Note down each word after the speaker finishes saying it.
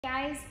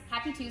Guys,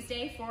 happy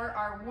Tuesday. For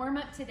our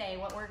warm-up today,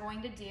 what we're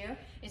going to do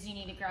is you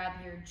need to grab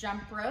your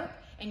jump rope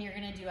and you're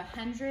going to do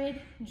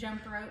 100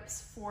 jump ropes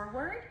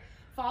forward,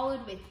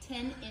 followed with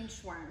 10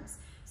 inchworms.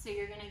 So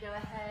you're going to go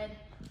ahead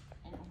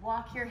and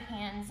walk your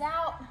hands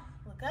out,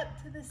 look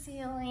up to the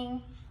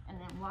ceiling,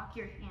 and then walk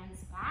your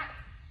hands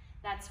back.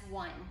 That's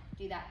 1.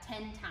 Do that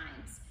 10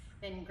 times.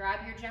 Then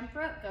grab your jump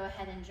rope, go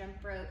ahead and jump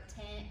rope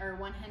 10 or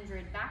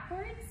 100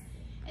 backwards,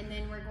 and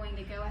then we're going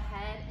to go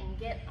ahead and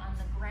get on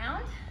the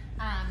ground.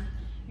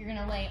 You're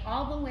gonna lay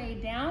all the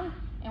way down,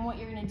 and what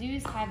you're gonna do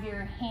is have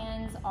your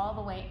hands all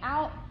the way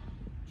out.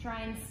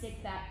 Try and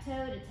stick that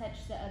toe to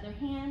touch the other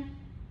hand.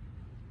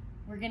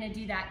 We're gonna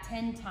do that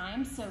 10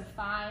 times, so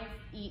 5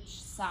 each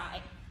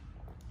side.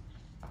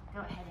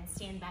 Go ahead and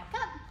stand back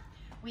up.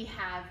 We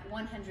have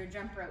 100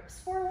 jump ropes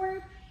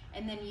forward,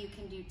 and then you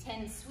can do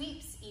 10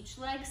 sweeps each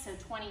leg, so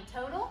 20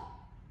 total.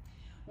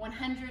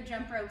 100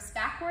 jump ropes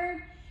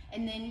backward,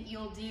 and then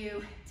you'll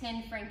do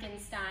 10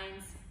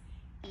 Frankensteins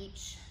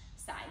each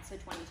side, so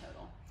 20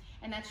 total.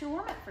 And that's your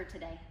warm-up for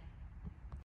today.